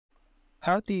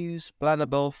How to use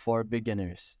Planable for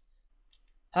beginners.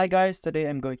 Hi guys, today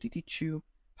I'm going to teach you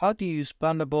how to use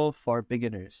Planable for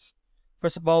beginners.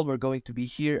 First of all, we're going to be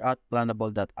here at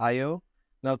planable.io.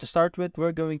 Now to start with,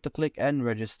 we're going to click and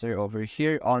register over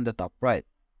here on the top right.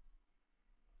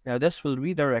 Now this will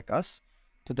redirect us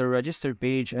to the register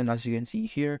page, and as you can see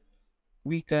here,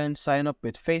 we can sign up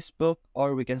with Facebook,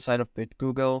 or we can sign up with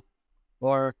Google,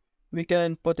 or we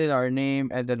can put in our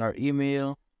name and then our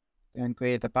email and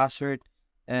create a password.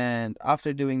 And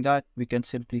after doing that, we can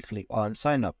simply click on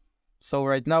sign up. So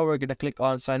right now we're gonna click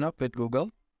on sign up with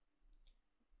Google.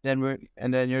 Then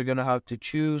you're gonna have to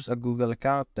choose a Google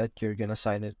account that you're gonna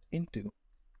sign it into.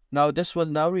 Now this will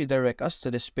now redirect us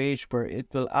to this page where it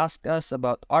will ask us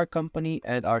about our company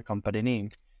and our company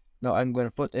name. Now I'm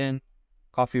gonna put in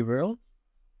Coffee World,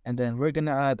 and then we're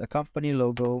gonna add a company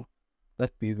logo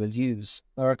that we will use.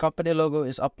 Now our company logo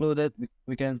is uploaded.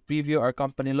 We can preview our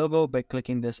company logo by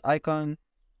clicking this icon,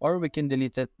 or we can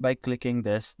delete it by clicking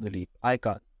this delete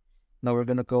icon. Now we're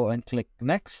gonna go and click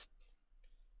next.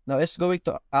 Now it's going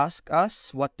to ask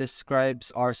us what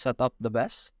describes our setup the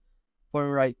best.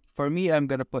 For me, I'm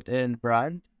gonna put in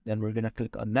brand. Then we're gonna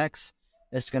click on next.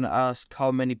 It's gonna ask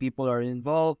how many people are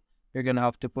involved. You're gonna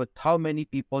have to put how many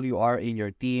people you are in your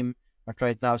team. But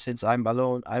right now, since I'm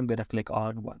alone, I'm gonna click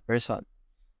on one person.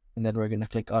 And then we're gonna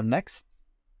click on next.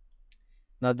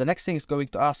 Now the next thing it's going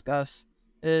to ask us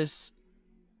is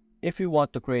if we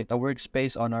want to create a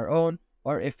workspace on our own,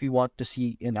 or if we want to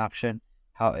see in action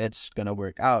how it's gonna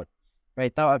work out.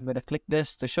 Right now, I'm gonna click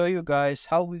this to show you guys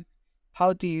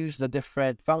how to use the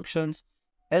different functions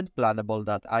in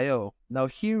Planable.io. Now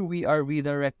here we are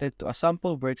redirected to a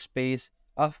sample workspace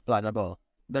of Planable.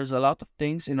 There's a lot of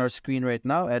things in our screen right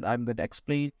now, and I'm gonna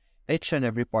explain each and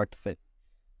every part of it.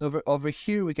 Over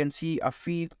here, we can see a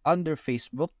feed under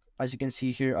Facebook. As you can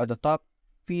see here on the top,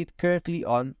 feed currently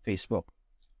on Facebook.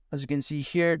 As you can see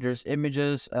here, there's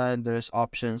images and there's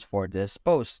options for this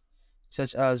post,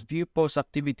 such as view post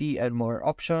activity and more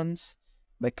options.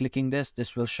 By clicking this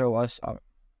will show us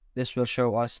this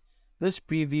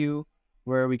preview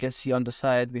where we can see on the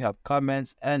side we have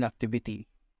comments and activity.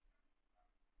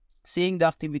 Seeing the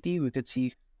activity, we could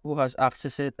see who has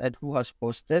accessed it and who has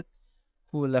posted,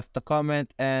 who left a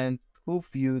comment, and who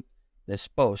viewed this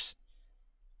post.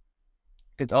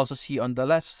 You could also see on the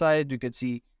left side, you could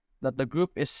see that the group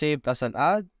is saved as an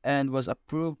ad and was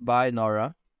approved by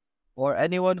Nora or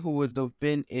anyone who would have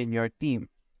been in your team.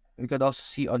 You could also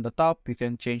see on the top, you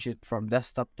can change it from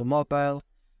desktop to mobile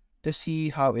to see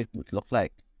how it would look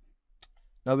like.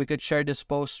 Now we could share this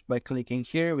post by clicking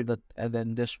here and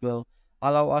then this will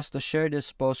allow us to share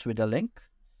this post with a link.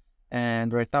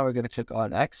 And right now we're going to click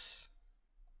on X.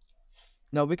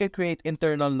 Now we can create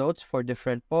internal notes for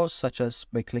different posts, such as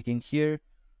by clicking here,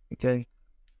 you can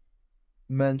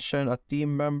mention a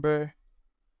team member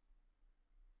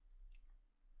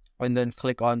and then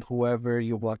click on whoever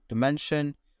you want to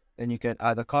mention. Then you can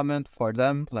add a comment for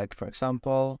them, like for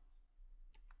example,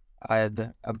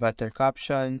 add a better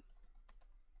caption,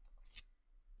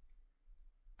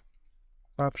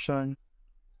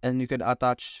 and you can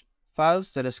attach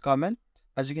files to this comment.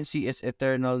 As you can see, it's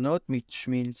eternal note, which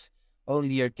means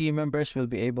only your team members will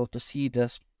be able to see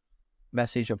this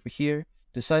message over here.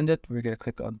 To send it, we're going to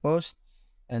click on post,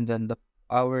 and then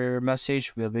our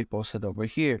message will be posted over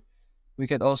here. We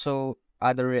can also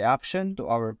add a reaction to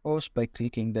our post by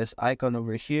clicking this icon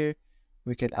over here.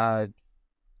 We could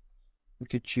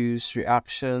choose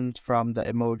reaction from the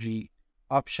emoji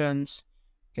options.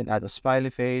 You can add a smiley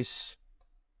face.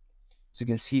 As you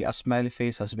can see, a smiley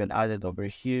face has been added over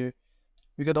here.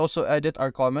 We could also edit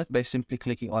our comment by simply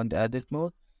clicking on the edit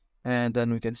mode. And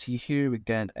then we can see here, we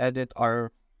can edit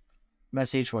our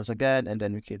message once again, and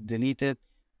then we can delete it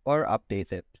or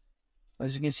update it.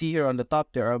 As you can see here on the top,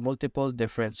 there are multiple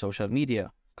different social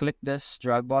media. Click this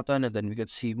drag button, and then we can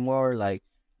see more like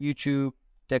YouTube,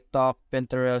 TikTok,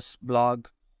 Pinterest, blog.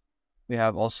 We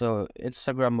have also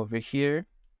Instagram over here.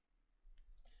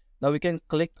 Now we can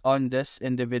click on this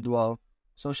individual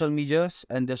social medias,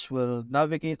 and this will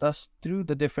navigate us through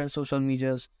the different social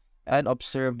medias and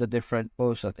observe the different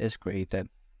posts that is created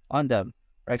on them.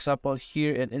 For example,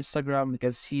 here in Instagram, we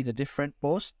can see the different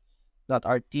posts that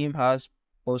our team has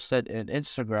posted in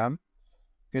Instagram.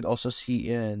 You could also see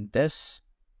in this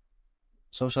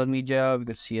social media, we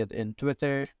could see it in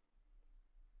Twitter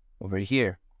over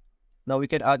here. Now we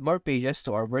can add more pages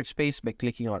to our workspace by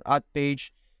clicking on add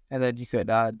page, and then you could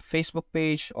add Facebook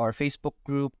page or Facebook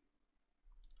group,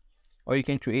 or you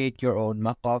can create your own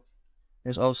mockup.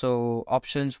 There's also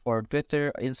options for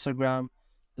Twitter, Instagram,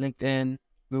 LinkedIn,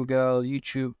 Google,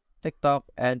 YouTube, TikTok,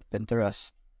 and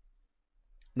Pinterest.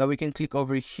 Now we can click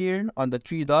over here on the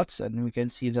three dots and we can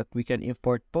see that we can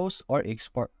import posts or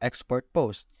export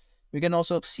posts. We can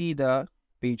also see the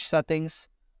page settings,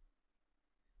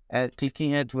 and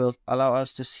clicking it will allow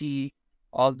us to see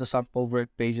all the sample work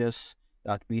pages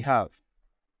that we have.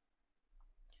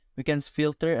 We can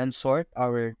filter and sort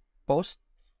our post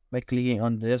by clicking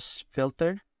on this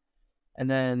filter, and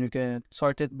then we can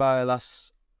sort it by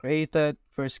last created,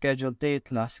 first scheduled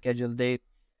date, last scheduled date,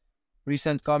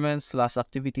 recent comments, last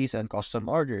activities, and custom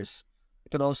orders. We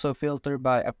can also filter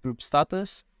by approved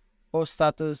status, post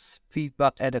status,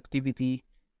 feedback and activity,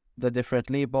 the different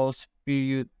labels,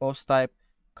 period, post type,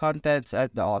 contents,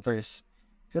 and the authors.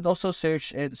 You can also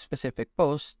search in specific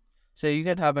posts, so you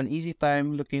can have an easy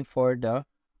time looking for the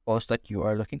post that you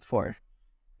are looking for.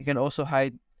 You can also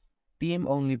hide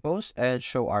theme-only posts and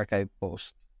show archive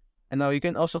posts. And now you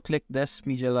can also click this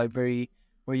media library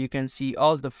where you can see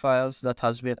all the files that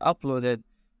has been uploaded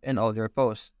in all your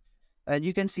posts. And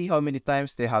you can see how many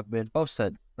times they have been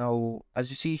posted. Now, as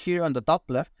you see here on the top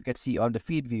left, you can see on the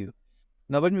feed view.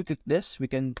 Now, when we click this, we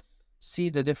can see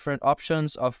the different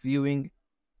options of viewing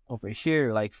over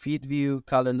here, like feed view,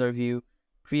 calendar view,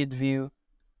 feed view,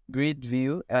 grid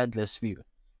view, and list view.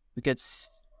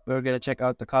 We're gonna check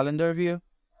out the calendar view,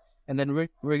 and then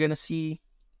we're gonna see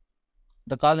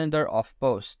the calendar of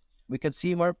posts. We can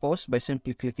see more posts by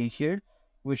simply clicking here,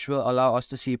 which will allow us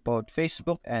to see both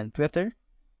Facebook and Twitter.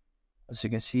 As you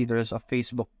can see, there's a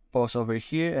Facebook post over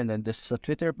here, and then this is a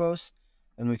Twitter post,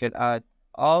 and we can add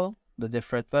all the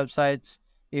different websites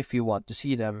if you want to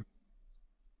see them.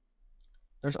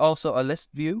 There's also a list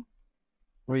view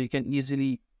where you can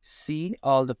easily see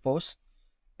all the posts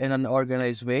in an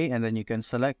organized way, and then you can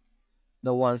select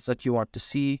the ones that you want to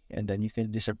see, and then you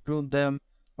can disapprove them,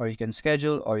 or you can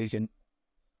schedule, or you can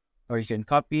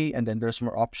copy. And then there's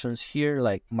more options here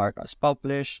like mark as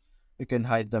published. You can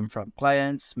hide them from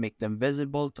clients, make them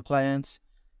visible to clients.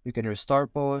 You can restore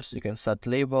posts, you can set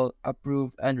label,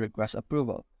 approve, and request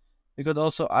approval. You could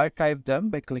also archive them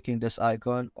by clicking this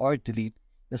icon or delete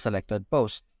the selected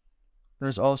post.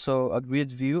 There's also a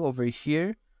grid view over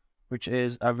here, which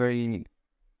is a very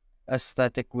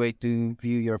aesthetic way to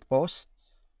view your post.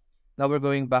 Now we're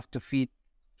going back to feed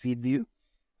view,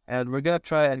 and we're gonna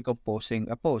try and composing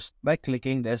a post by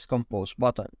clicking this compose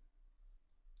button.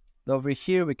 Now over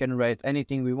here we can write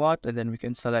anything we want, and then we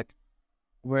can select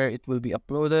where it will be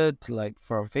uploaded, like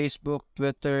from Facebook,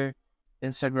 Twitter,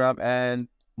 Instagram, and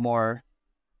more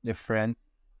different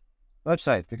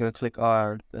websites. We're gonna click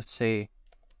on, let's say,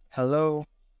 hello,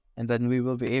 and then we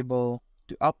will be able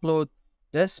to upload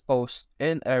this post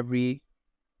in every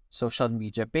social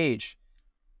media page,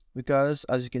 because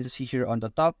as you can see here on the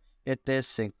top, it is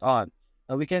synced on.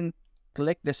 Now we can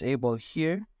click disable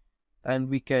here, and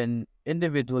we can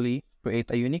individually create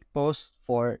a unique post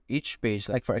for each page.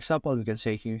 Like for example, we can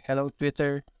say here, hello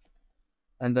Twitter,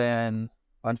 and then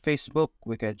on Facebook,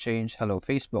 we can change hello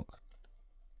Facebook.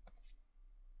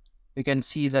 You can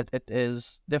see that it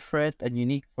is different and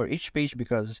unique for each page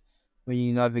because when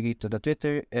you navigate to the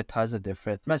Twitter, it has a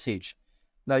different message.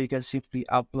 Now you can simply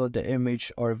upload the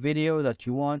image or video that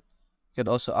you want. You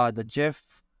can also add a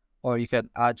GIF, or you can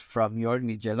add from your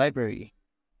media library.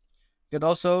 You can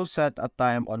also set a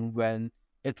time on when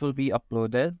it will be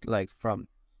uploaded, like from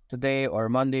today or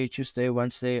Monday, Tuesday,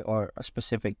 Wednesday, or a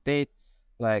specific date.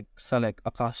 Like select a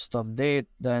custom date,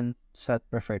 then set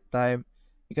preferred time.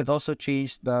 You can also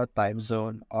change the time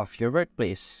zone of your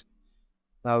workplace.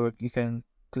 Now you can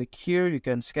click here, you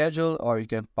can schedule, or you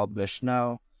can publish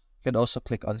now. You can also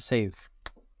click on save.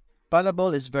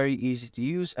 Planable is very easy to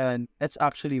use, and it's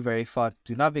actually very fun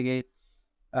to navigate.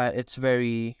 It's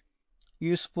very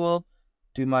useful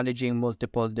to managing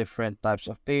multiple different types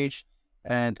of page.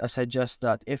 And I suggest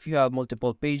that if you have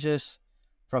multiple pages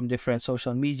from different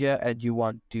social media and you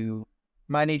want to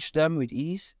manage them with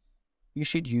ease, you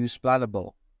should use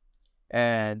Planable.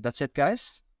 And that's it,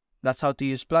 guys. That's how to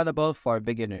use Planable for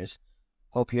beginners.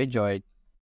 Hope you enjoyed.